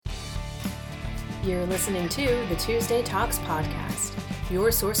You're listening to the Tuesday Talks podcast,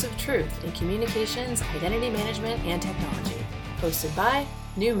 your source of truth in communications, identity management, and technology, hosted by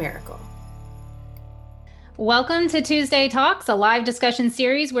Numerical. Welcome to Tuesday Talks, a live discussion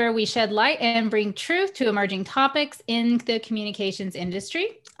series where we shed light and bring truth to emerging topics in the communications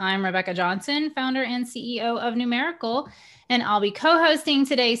industry. I'm Rebecca Johnson, founder and CEO of Numerical, and I'll be co-hosting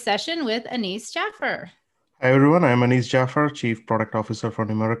today's session with Anis Jaffer. Hi, everyone. I'm Anis Jaffer, Chief Product Officer for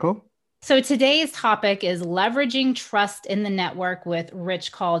Numerical. So today's topic is leveraging trust in the network with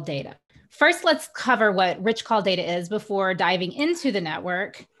rich call data. First, let's cover what rich call data is before diving into the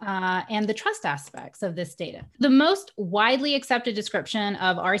network and the trust aspects of this data. The most widely accepted description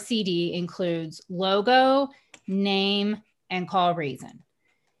of RCD includes logo, name, and call reason.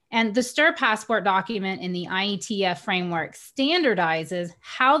 And the STIR passport document in the IETF framework standardizes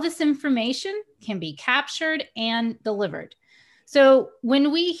how this information can be captured and delivered. So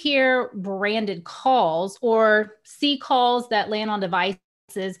when we hear branded calls or see calls that land on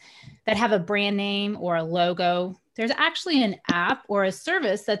devices that have a brand name or a logo, there's actually an app or a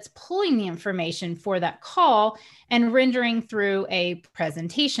service that's pulling the information for that call and rendering through a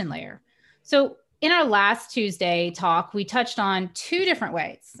presentation layer. So in our last Tuesday talk, we touched on two different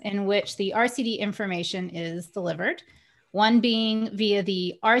ways in which the RCD information is delivered. One being via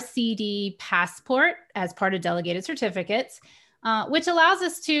the RCD passport as part of delegated certificates, which allows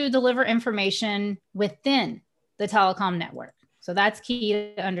us to deliver information within the telecom network. So that's key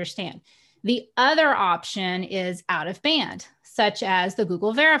to understand. The other option is out of band, such as the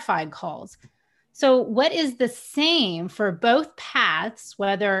Google verified calls. So what is the same for both paths,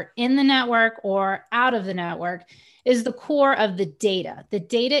 whether in the network or out of the network, is the core of the data. The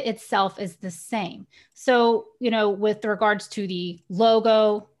data itself is the same. So, with regards to the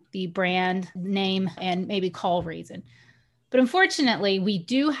logo, the brand name, and maybe call reason. But unfortunately, we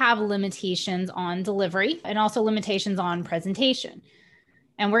do have limitations on delivery and also limitations on presentation.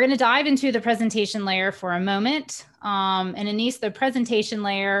 And we're going to dive into the presentation layer for a moment. And Anis, the presentation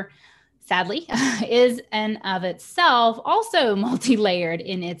layer, sadly, is and of itself also multi-layered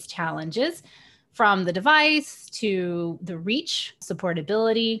in its challenges, from the device to the reach,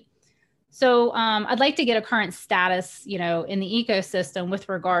 supportability. So I'd like to get a current status, in the ecosystem with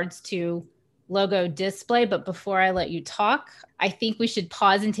regards to logo display. But before I let you talk, I think we should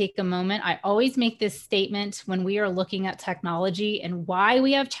pause and take a moment. I always make this statement when we are looking at technology and why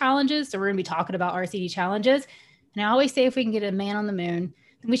we have challenges. So we're going to be talking about RCD challenges. And I always say, if we can get a man on the moon,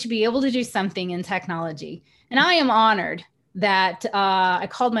 then we should be able to do something in technology. And I am honored that I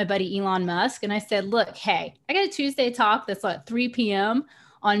called my buddy Elon Musk and I said, look, hey, I got a Tuesday talk that's at 3 p.m.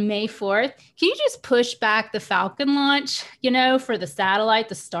 on May 4th. Can you just push back the Falcon launch, for the satellite,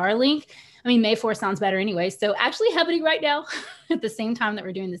 the Starlink? I mean, May 4th sounds better anyway. So actually happening right now at the same time that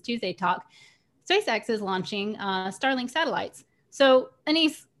we're doing this Tuesday talk, SpaceX is launching Starlink satellites. So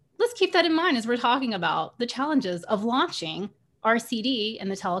Anis, let's keep that in mind as we're talking about the challenges of launching RCD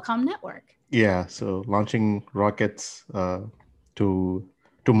and the telecom network. Yeah, so launching rockets to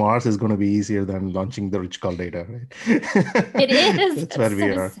Mars is going to be easier than launching the rich call data, right? It is. That's where we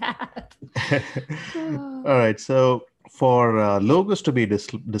are. Sad. All right, so for logos to be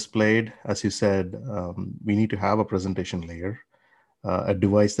displayed, as you said, we need to have a presentation layer, a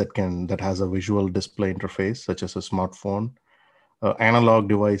device that has a visual display interface, such as a smartphone. Analog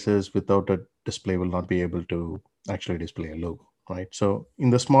devices without a display will not be able to actually display a logo, right? So in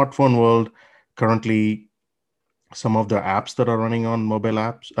the smartphone world, currently, some of the apps that are running on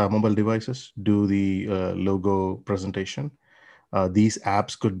mobile devices do the logo presentation. These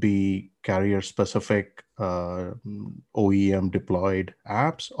apps could be carrier-specific OEM deployed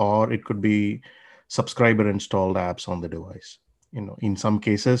apps, or it could be subscriber-installed apps on the device. In some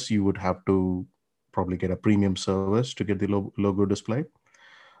cases, you would have to probably get a premium service to get the logo displayed.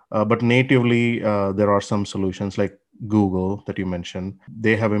 But natively, there are some solutions like Google that you mentioned.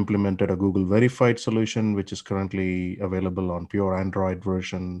 They have implemented a Google verified solution, which is currently available on pure Android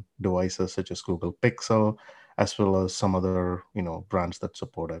version devices such as Google Pixel, as well as some other brands that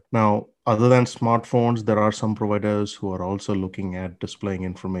support it. Now, other than smartphones, there are some providers who are also looking at displaying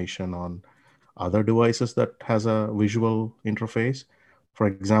information on other devices that has a visual interface. For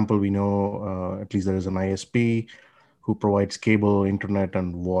example, we know at least there is an ISP who provides cable, internet,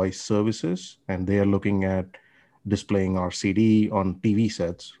 and voice services, and they are looking at displaying RCD on TV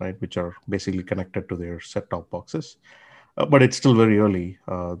sets, right, which are basically connected to their set-top boxes. But it's still very early.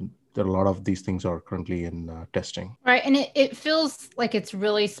 There are a lot of these things are currently in testing. Right, and it feels like it's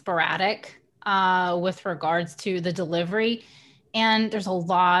really sporadic with regards to the delivery. And there's a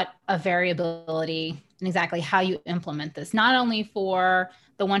lot of variability in exactly how you implement this, not only for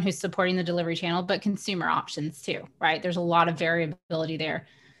the one who's supporting the delivery channel, but consumer options too, right? There's a lot of variability there.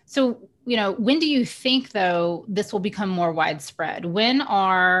 So, when do you think, though, this will become more widespread? When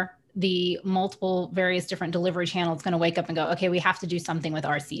are the multiple various different delivery channels going to wake up and go, okay, we have to do something with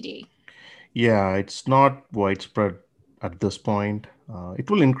RCD? Yeah, it's not widespread at this point. It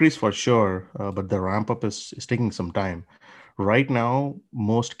will increase for sure, but the ramp up is taking some time. Right now,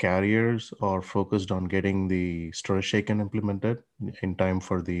 most carriers are focused on getting the storage shaken implemented in time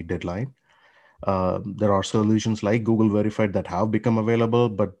for the deadline. There are solutions like Google Verified that have become available,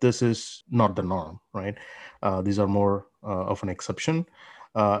 but this is not the norm, right? These are more of an exception.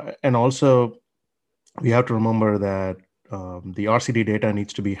 And also, we have to remember that the RCD data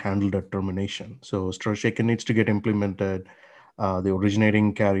needs to be handled at termination. So storage shaken needs to get implemented. The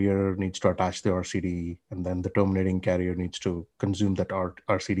originating carrier needs to attach the RCD, and then the terminating carrier needs to consume that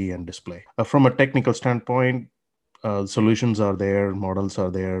RCD and display. From a technical standpoint, solutions are there, models are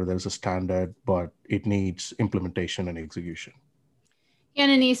there, there's a standard, but it needs implementation and execution.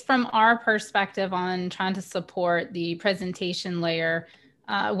 And Anise, from our perspective on trying to support the presentation layer,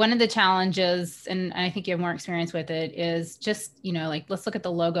 one of the challenges, and I think you have more experience with it, is just, like, let's look at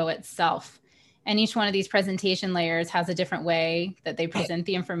the logo itself. And each one of these presentation layers has a different way that they present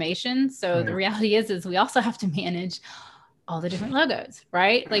the information. So Right. The reality is we also have to manage all the different logos,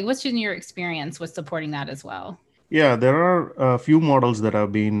 right? Like, what's been your experience with supporting that as well? Yeah, there are a few models that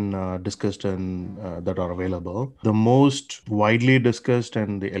have been discussed and that are available. The most widely discussed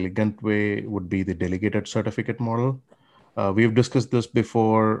and the elegant way would be the delegated certificate model. We've discussed this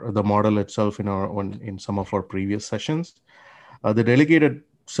before, the model itself in some of our previous sessions. The delegated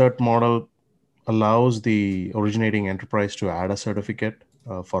cert model allows the originating enterprise to add a certificate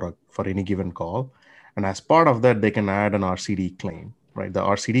for any given call, and as part of that, they can add an RCD claim. Right, the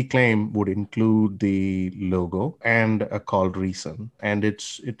RCD claim would include the logo and a call reason, and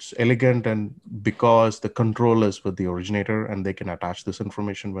it's elegant, and because the control is with the originator, and they can attach this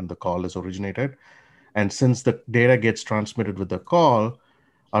information when the call is originated. And since the data gets transmitted with the call,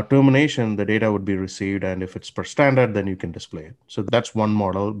 our termination, the data would be received, and if it's per standard, then you can display it. So that's one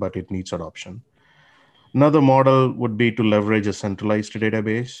model, but it needs adoption. Another model would be to leverage a centralized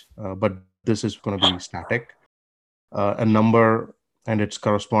database, but this is going to be static. A number and its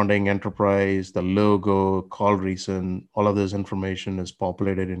corresponding enterprise, the logo, call reason, all of this information is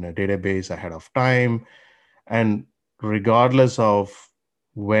populated in a database ahead of time. And regardless of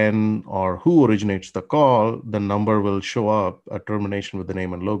when or who originates the call, the number will show up at termination with the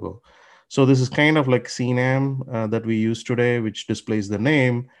name and logo. So this is kind of like CNAM that we use today, which displays the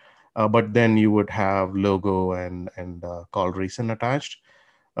name, but then you would have logo and call reason attached.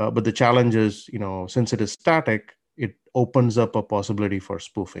 But the challenge is, since it is static, it opens up a possibility for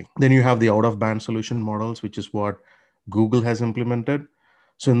spoofing. Then you have the out-of-band solution models, which is what Google has implemented.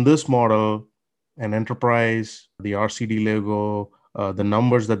 So in this model, an enterprise, the RCD logo, the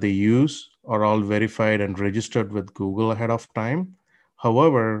numbers that they use are all verified and registered with Google ahead of time.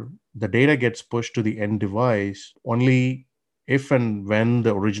 However, the data gets pushed to the end device only if and when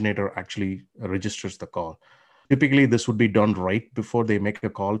the originator actually registers the call. Typically, this would be done right before they make a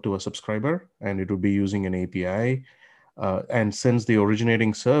call to a subscriber, and it would be using an API. And since the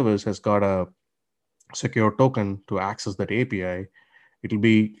originating service has got a secure token to access that API, it will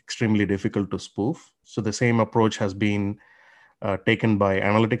be extremely difficult to spoof. So the same approach has been taken by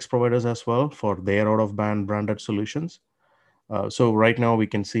analytics providers as well for their out-of-band branded solutions. So right now we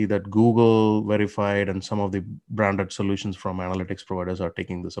can see that Google Verified and some of the branded solutions from analytics providers are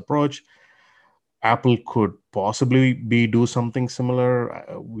taking this approach. Apple could possibly do something similar.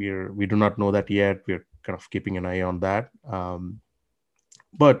 We do not know that yet. We're kind of keeping an eye on that.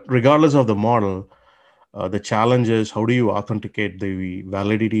 But regardless of the model, the challenge is how do you authenticate the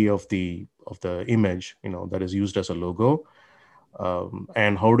validity of the image, that is used as a logo,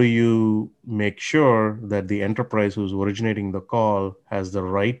 and how do you make sure that the enterprise who's originating the call has the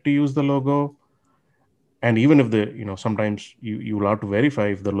right to use the logo, and even if sometimes you will have to verify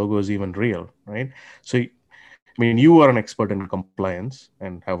if the logo is even real, right? So, I mean, you are an expert in compliance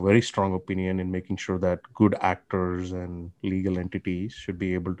and have very strong opinion in making sure that good actors and legal entities should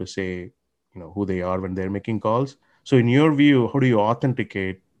be able to say, who they are when they're making calls. So in your view, how do you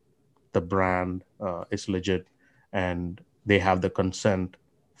authenticate the brand is legit and they have the consent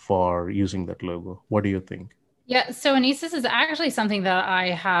for using that logo? What do you think? Yeah, so Anise, this is actually something that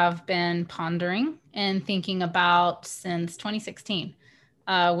I have been pondering and thinking about since 2016.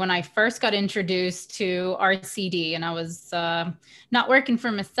 When I first got introduced to RCD, and I was not working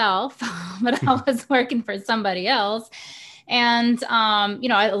for myself, but I was working for somebody else. And,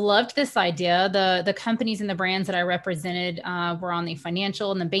 I loved this idea. The companies and the brands that I represented were on the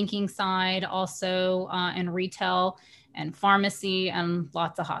financial and the banking side, also in retail and pharmacy and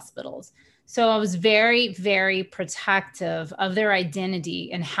lots of hospitals. So I was very, very protective of their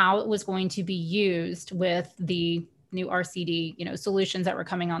identity and how it was going to be used with the new RCD, solutions that were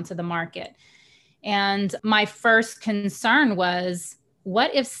coming onto the market. And my first concern was,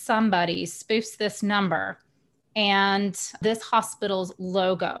 what if somebody spoofs this number and this hospital's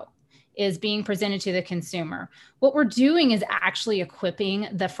logo is being presented to the consumer? What we're doing is actually equipping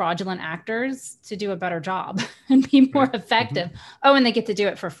the fraudulent actors to do a better job and be more effective. Oh, and they get to do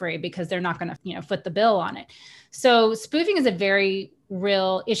it for free because they're not going to, foot the bill on it. So spoofing is a very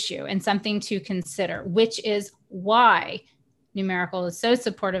real issue and something to consider, which is why Numerical is so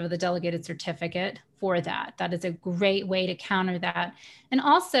supportive of the delegated certificate for that. That is a great way to counter that. And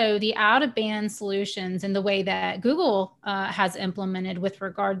also the out-of-band solutions and the way that Google has implemented with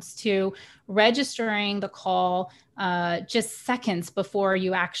regards to registering the call just seconds before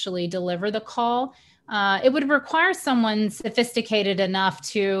you actually deliver the call. It would require someone sophisticated enough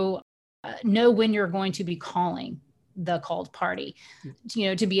to know when you're going to be calling the called party,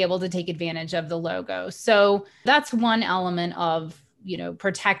 to be able to take advantage of the logo. So that's one element of,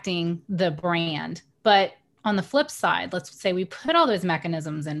 protecting the brand. But on the flip side, let's say we put all those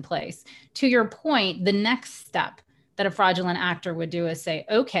mechanisms in place. To your point, the next step that a fraudulent actor would do is say,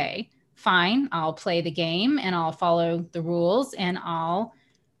 okay, fine, I'll play the game and I'll follow the rules and I'll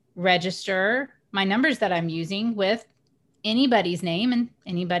register my numbers that I'm using with anybody's name and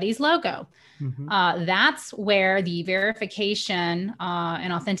anybody's logo. That's where the verification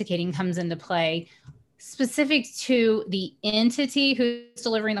and authenticating comes into play, specific to the entity who's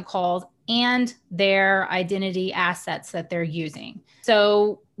delivering the calls and their identity assets that they're using.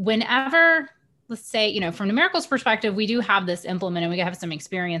 So whenever, let's say, from Numerical's perspective, we do have this implemented, we have some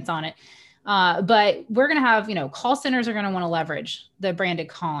experience on it. But we're going to have, call centers are going to want to leverage the branded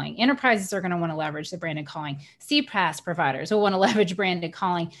calling. Enterprises are going to want to leverage the branded calling. CPaaS providers will want to leverage branded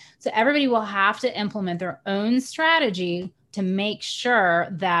calling. So everybody will have to implement their own strategy to make sure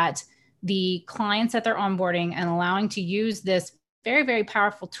that the clients that they're onboarding and allowing to use this very, very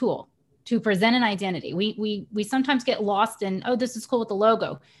powerful tool to present an identity. We sometimes get lost in, oh, this is cool with the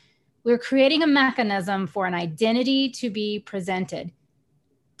logo. We're creating a mechanism for an identity to be presented.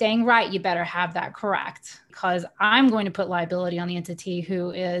 Dang right, you better have that correct, because I'm going to put liability on the entity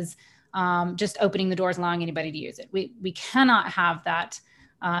who is just opening the doors, allowing anybody to use it. We cannot have that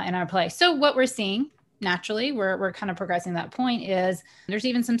in our place. So what we're seeing naturally, we're kind of progressing that point, is there's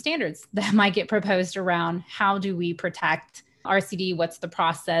even some standards that might get proposed around how do we protect RCD, what's the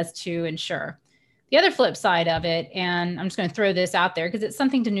process to ensure. The other flip side of it, and I'm just going to throw this out there because it's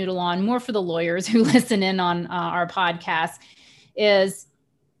something to noodle on more for the lawyers who listen in on our podcast, is,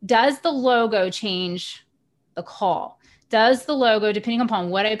 does the logo change the call? Does the logo, depending upon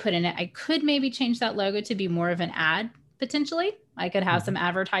what I put in it, I could maybe change that logo to be more of an ad potentially. I could have some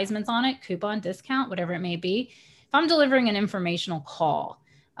advertisements on it, coupon, discount, whatever it may be. If I'm delivering an informational call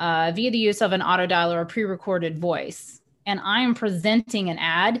via the use of an auto dialer or pre-recorded voice, and I'm presenting an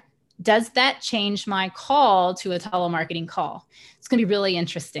ad, does that change my call to a telemarketing call? It's going to be really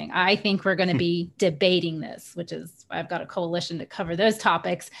interesting. I think we're going to be debating this, which is why I've got a coalition to cover those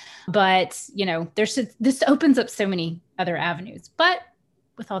topics. But, this opens up so many other avenues. But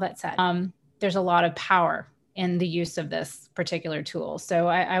with all that said, there's a lot of power in the use of this particular tool. So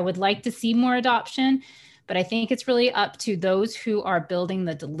I would like to see more adoption. But I think it's really up to those who are building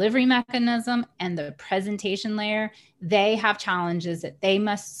the delivery mechanism and the presentation layer. They have challenges that they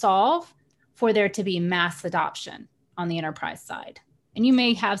must solve for there to be mass adoption on the enterprise side. And you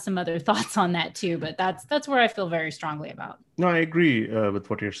may have some other thoughts on that too, but that's where I feel very strongly about. No, I agree with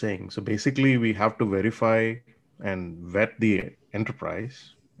what you're saying. So basically, we have to verify and vet the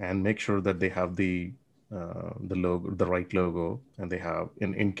enterprise and make sure that they have the logo, the right logo, and they have,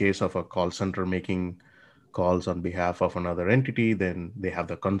 in case of a call center making calls on behalf of another entity, then they have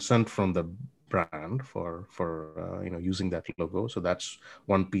the consent from the brand for using that logo. So that's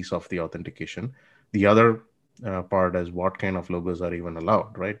one piece of the authentication. The other part is what kind of logos are even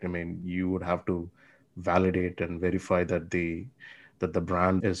allowed, right? I mean, you would have to validate and verify that the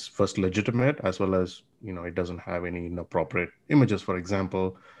brand is first legitimate, as well as it doesn't have any inappropriate images, for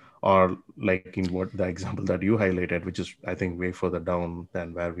example, or like in what the example that you highlighted, which is I think way further down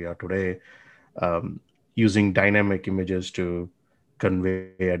than where we are today. Using dynamic images to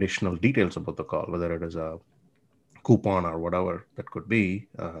convey additional details about the call, whether it is a coupon or whatever that could be.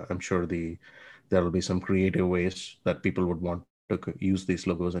 I'm sure there will be some creative ways that people would want to use these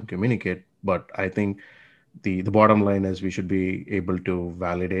logos and communicate. But I think the bottom line is we should be able to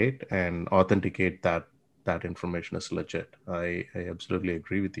validate and authenticate that information is legit. I absolutely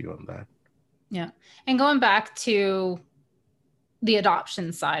agree with you on that. Yeah. And going back to the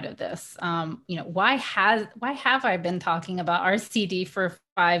adoption side of this, why have I been talking about RCD for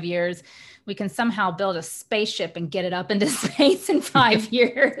 5 years? We can somehow build a spaceship and get it up into space in 5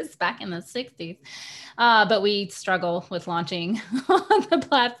 years back in the 60s. But we struggle with launching the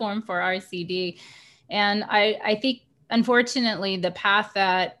platform for RCD. And I think, unfortunately, the path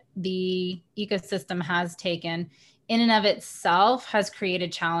that the ecosystem has taken in and of itself has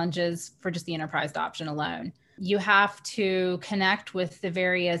created challenges for just the enterprise adoption alone. You have to connect with the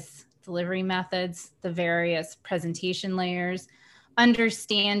various delivery methods, the various presentation layers,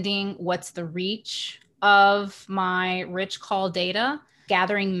 understanding what's the reach of my rich call data,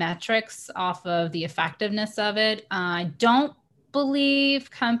 gathering metrics off of the effectiveness of it. I don't believe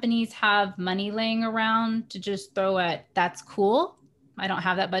companies have money laying around to just throw at that's cool. I don't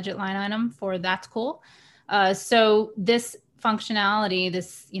have that budget line item for that's cool. So this functionality, the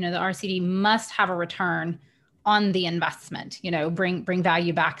RCD must have a return on the investment, bring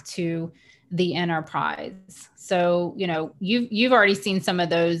value back to the enterprise. So, you've already seen some of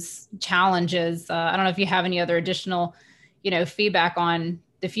those challenges. I don't know if you have any other additional, feedback on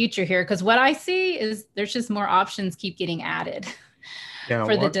the future here, because what I see is there's just more options keep getting added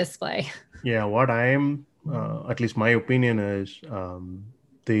for the display. Yeah, what I am, at least my opinion is,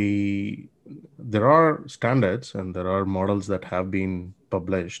 there are standards and there are models that have been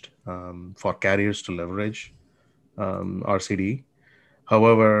published for carriers to leverage RCD.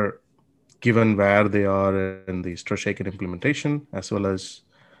 However, given where they are in the shaken implementation, as well as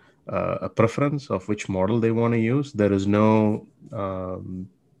a preference of which model they want to use, there is no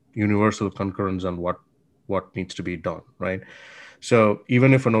universal concurrence on what needs to be done, right? So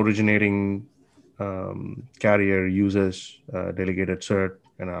even if an originating carrier uses delegated cert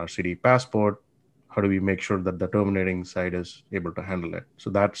and RCD passport, how do we make sure that the terminating side is able to handle it? So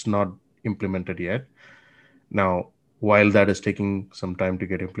that's not implemented yet. Now, while that is taking some time to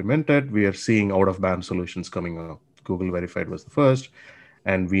get implemented, we are seeing out-of-band solutions coming up. Google Verified was the first,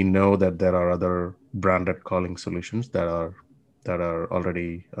 and we know that there are other branded calling solutions that are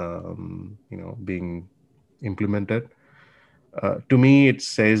already being implemented. To me, it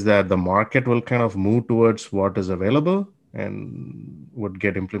says that the market will kind of move towards what is available and would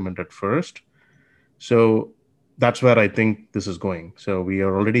get implemented first. So that's where I think this is going. So we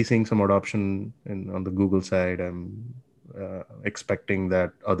are already seeing some adoption on the Google side. I'm expecting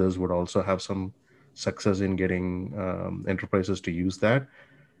that others would also have some success in getting enterprises to use that.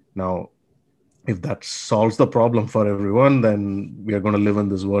 Now, if that solves the problem for everyone, then we are going to live in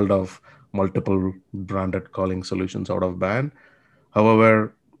this world of multiple branded calling solutions out of band.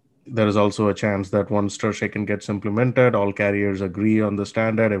 However, there is also a chance that once STIR/SHAKEN gets implemented, all carriers agree on the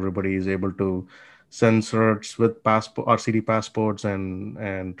standard, everybody is able to send certs with RCD passports,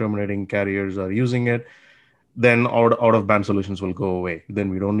 and terminating carriers are using it, then out of band solutions will go away. Then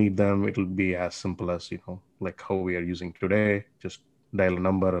we don't need them. It'll be as simple as, like how we are using today, just dial a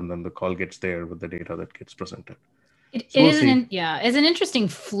number and then the call gets there with the data that gets presented. It's an interesting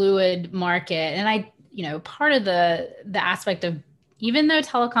fluid market. And part of the aspect of, even though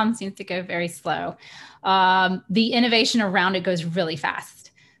telecom seems to go very slow, the innovation around it goes really fast.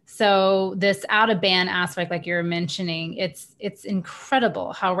 So this out of band aspect, like you're mentioning, it's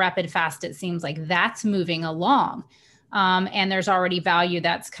incredible how rapid fast it seems like that's moving along. And there's already value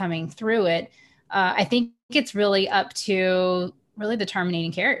that's coming through it. I think it's really up to the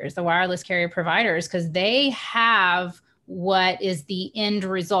terminating carriers, the wireless carrier providers, because they have what is the end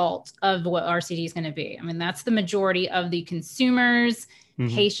result of what RCD is going to be. I mean, that's the majority of the consumers,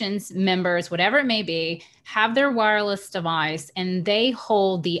 patients, members, whatever it may be, have their wireless device, and they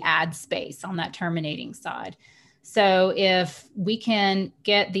hold the ad space on that terminating side. So if we can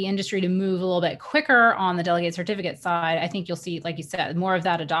get the industry to move a little bit quicker on the delegate certificate side, I think you'll see, like you said, more of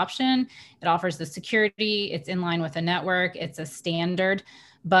that adoption. It offers the security. It's in line with the network. It's a standard.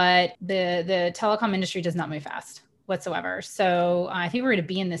 But the telecom industry does not move fast whatsoever. So I think we're going to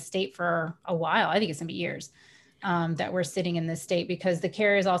be in this state for a while. I think it's going to be years that we're sitting in this state, because the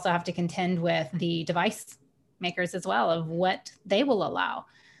carriers also have to contend with the device makers as well of what they will allow.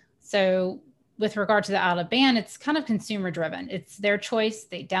 So with regard to the out of band, it's kind of consumer driven. It's their choice.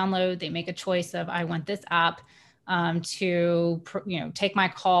 They download, they make a choice of, I want this app to take my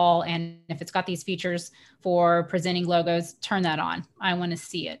call. And if it's got these features for presenting logos, turn that on. I want to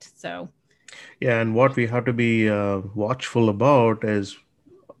see it. So yeah, and what we have to be watchful about is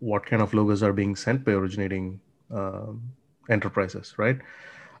what kind of logos are being sent by originating enterprises, right?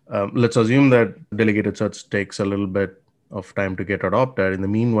 Let's assume that delegated search takes a little bit of time to get adopted. In the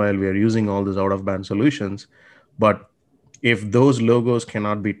meanwhile, we are using all these out-of-band solutions. But if those logos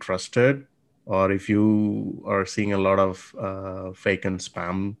cannot be trusted, or if you are seeing a lot of fake and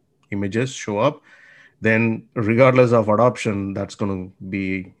spam images show up, then regardless of adoption, that's going to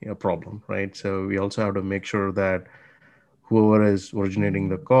be a problem, right? So we also have to make sure that whoever is originating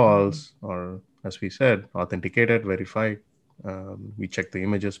the calls, or as we said, authenticated, verified. We check the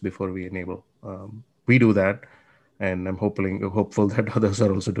images before we enable. We do that, and I'm hopeful that others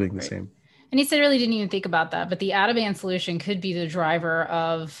are also doing the same. And he said really didn't even think about that, but the out-of-band solution could be the driver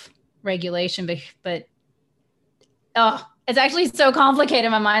of regulation, but it's actually so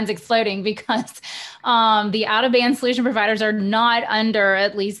complicated. My mind's exploding because the out-of-band solution providers are not under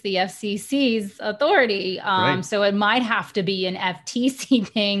at least the FCC's authority. Right. So it might have to be an FTC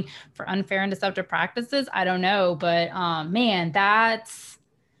thing for unfair and deceptive practices. I don't know, but man, that's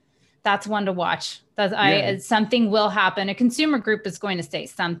one to watch. Something will happen. A consumer group is going to say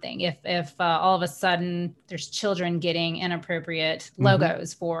something if all of a sudden there's children getting inappropriate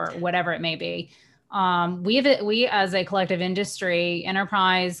logos for whatever it may be. We as a collective industry,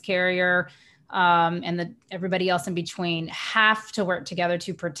 enterprise, carrier, and everybody else in between have to work together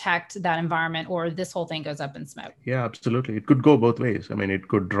to protect that environment, or this whole thing goes up in smoke. Yeah, absolutely. It could go both ways. I mean, it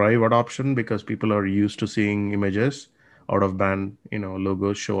could drive adoption because people are used to seeing images out of band,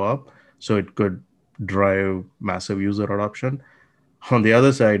 logos show up. So it could drive massive user adoption. On the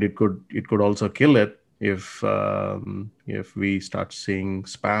other side, it could also kill it if we start seeing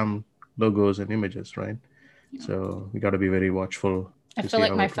spam logos and images, right? Yeah. So we got to be very watchful. I feel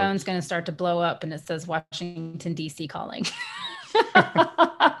like my phone's going to start to blow up and it says Washington, D.C. calling.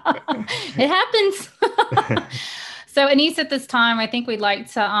 It happens. So Anise, at this time, I think we'd like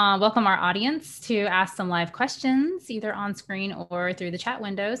to welcome our audience to ask some live questions, either on screen or through the chat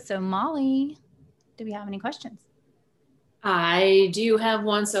window. So Molly, do we have any questions? I do have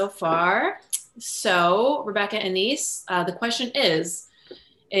one so far. So Rebecca and Anise, the question is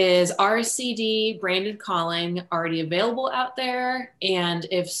RCD branded calling already available out there? And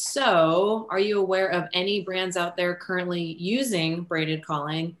if so, are you aware of any brands out there currently using branded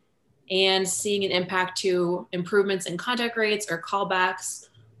calling and seeing an impact to improvements in contact rates or callbacks?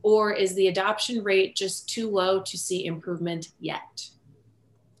 Or is the adoption rate just too low to see improvement yet?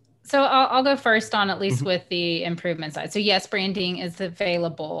 So I'll go first on at least with the improvement side. So yes, branding is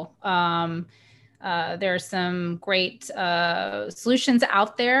available. There are some great solutions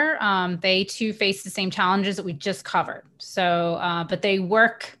out there. They too face the same challenges that we just covered. So, but they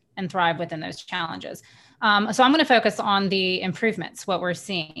work and thrive within those challenges. So I'm going to focus on the improvements, what we're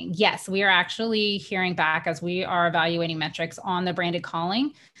seeing. Yes, we are actually hearing back as we are evaluating metrics on the branded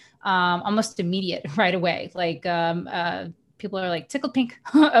calling, almost immediate right away. Like people are like tickled pink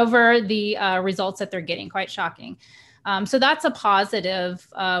over the results that they're getting, quite shocking. So that's a positive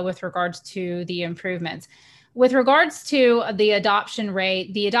with regards to the improvements. With regards to the adoption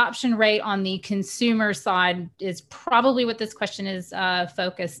rate on the consumer side is probably what this question is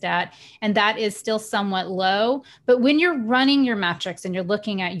focused at, and that is still somewhat low. But when you're running your metrics and you're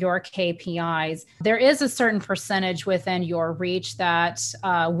looking at your KPIs, there is a certain percentage within your reach that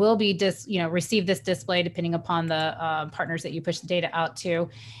will be receive this display depending upon the partners that you push the data out to,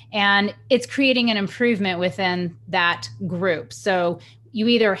 and it's creating an improvement within that group. So you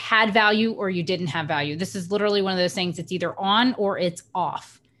either had value or you didn't have value. This is literally one of those things. It's either on or it's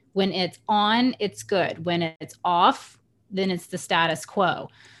off. When it's on, it's good. When it's off, then it's the status quo.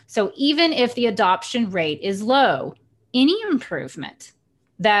 So even if the adoption rate is low, any improvement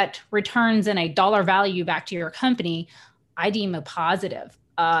that returns in a dollar value back to your company, I deem a positive.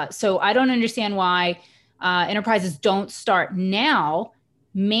 So I don't understand why enterprises don't start now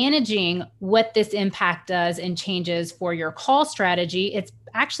managing what this impact does and changes for your call strategy. It's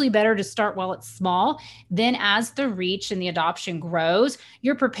actually better to start while it's small. Then as the reach and the adoption grows,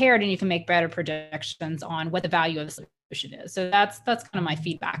 you're prepared and you can make better predictions on what the value of the solution is. So that's kind of my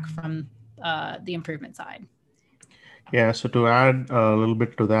feedback from the improvement side. Yeah, so to add a little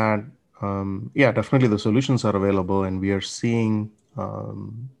bit to that, definitely the solutions are available and we are seeing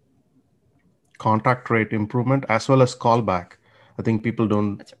contact rate improvement as well as callback. I think people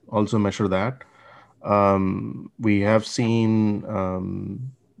don't also measure that. We have seen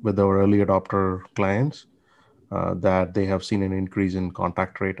with our early adopter clients that they have seen an increase in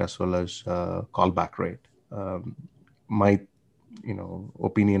contact rate as well as callback rate. My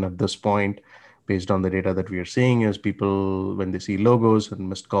opinion at this point, based on the data that we are seeing, is people, when they see logos and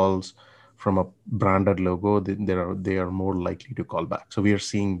missed calls from a branded logo, they are more likely to call back. So we are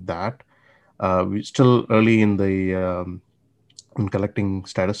seing that. We're still early in the in collecting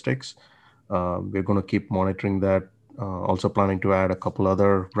statistics. We're going to keep monitoring that. Also planning to add a couple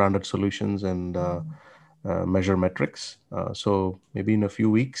other branded solutions and measure metrics. So maybe in a few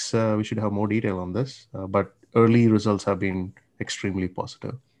weeks, we should have more detail on this. But early results have been extremely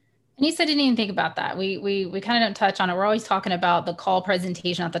positive. And you said you didn't even think about that. We kind of don't touch on it. We're always talking about the call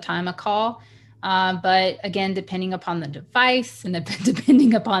presentation at the time of call. But again, depending upon the device and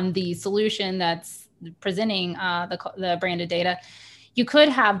depending upon the solution that's presenting the branded data, you could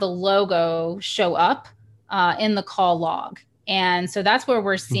have the logo show up in the call log. And so that's where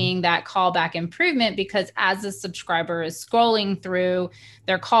we're seeing that callback improvement, because as the subscriber is scrolling through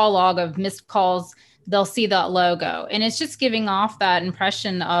their call log of missed calls, they'll see that logo. And it's just giving off that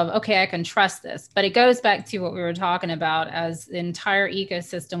impression of, okay, I can trust this. But it goes back to what we were talking about as the entire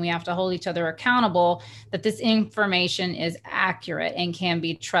ecosystem. We have to hold each other accountable that this information is accurate and can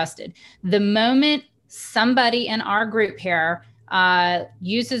be trusted. The moment somebody in our group here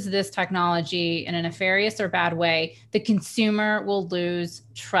uses this technology in a nefarious or bad way, the consumer will lose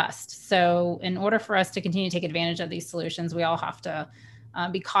trust. So in order for us to continue to take advantage of these solutions, we all have to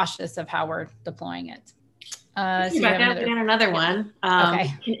be cautious of how we're deploying it. So we got another one.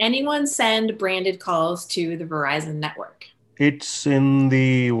 Okay. Can anyone send branded calls to the Verizon network? It's in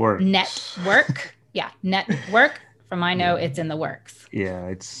the works. Network? Yeah, network. From I know, it's in the works. Yeah,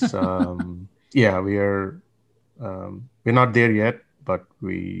 it's we're not there yet, but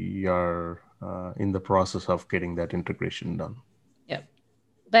we are in the process of getting that integration done. Yep.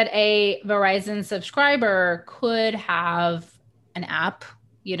 But a Verizon subscriber could have an app,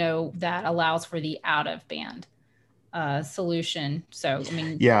 that allows for the out of band solution. So, I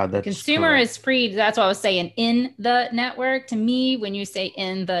mean, the consumer correct. Is free. That's what I was saying, in the network. To me, when you say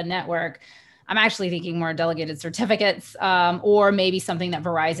in the network, I'm actually thinking more delegated certificates, or maybe something that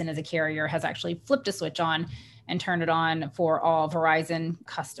Verizon as a carrier has actually flipped a switch on and turned it on for all Verizon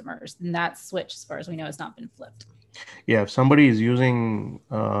customers. And that switch, as far as we know, has not been flipped. Yeah, if somebody is using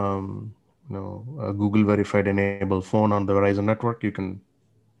a Google verified enabled phone on the Verizon network, you can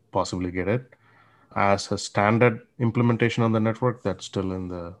possibly get it. As a standard implementation on the network, that's still in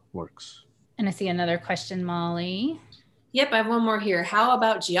the works. And I see another question, Molly. Yep, I have one more here. How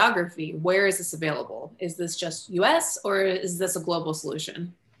about geography? Where is this available? Is this just US or is this a global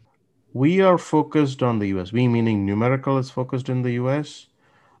solution? We are focused on the US. We meaning numerical is focused in the US.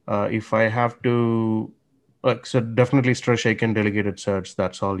 If I have to, so definitely stir, shake, and delegated search,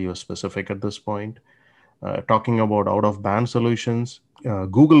 that's all US specific at this point. Talking about out of band solutions,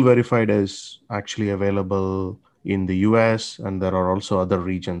 Google verified is actually available in the US, and there are also other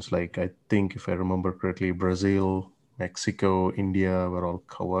regions, like I think, if I remember correctly, Brazil, Mexico, India were all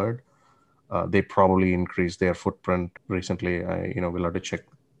covered. They probably increased their footprint recently. We'll have to check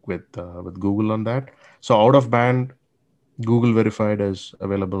with Google on that. So out of band, Google verified is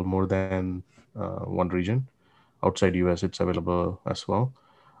available more than one region. Outside US, it's available as well.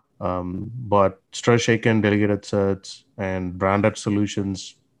 But stir, shaken, delegated search, and branded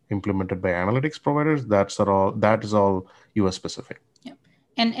solutions implemented by analytics providers, that is all US specific. Yep.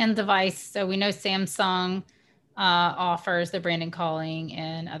 And device. So we know Samsung offers the branded calling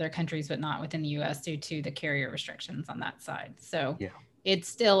in other countries, but not within the US due to the carrier restrictions on that side. So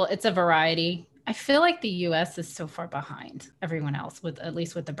it's a variety. I feel like the US is so far behind everyone else, at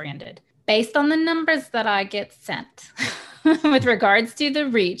least with the branded. Based on the numbers that I get sent with regards to the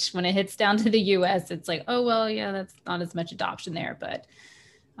reach, when it hits down to the US, it's like, oh, well, yeah, that's not as much adoption there, but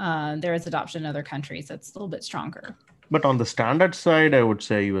there is adoption in other countries that's a little bit stronger. But on the standard side, I would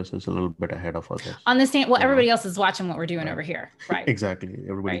say US is a little bit ahead of others. Everybody else is watching what we're doing over here. Right. Exactly.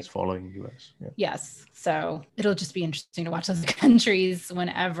 Everybody's following US. Yeah. Yes. So it'll just be interesting to watch those countries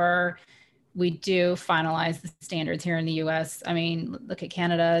whenever we do finalize the standards here in the US. I mean, look at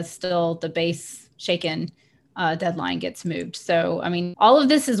Canada, still the base shaken deadline gets moved. So, I mean, all of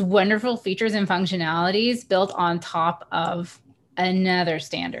this is wonderful features and functionalities built on top of another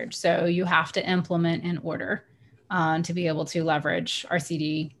standard. So you have to implement in order to be able to leverage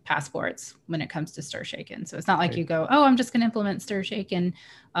RCD passports when it comes to stir shaken. So it's not like you go, oh, I'm just going to implement stir shaken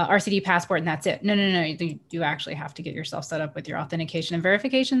RCD passport and that's it. No. You actually have to get yourself set up with your authentication and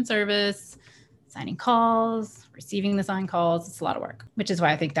verification service, signing calls, receiving the signed calls. It's a lot of work, which is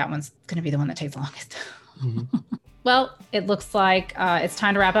why I think that one's going to be the one that takes the longest. Mm-hmm. Well, it looks like it's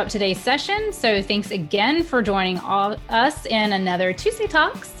time to wrap up today's session. So thanks again for joining us in another Tuesday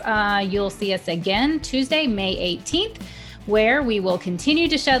Talks. You'll see us again Tuesday, May 18th, where we will continue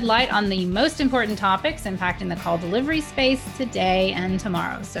to shed light on the most important topics impacting the call delivery space today and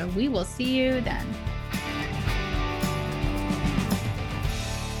tomorrow. So we will see you then.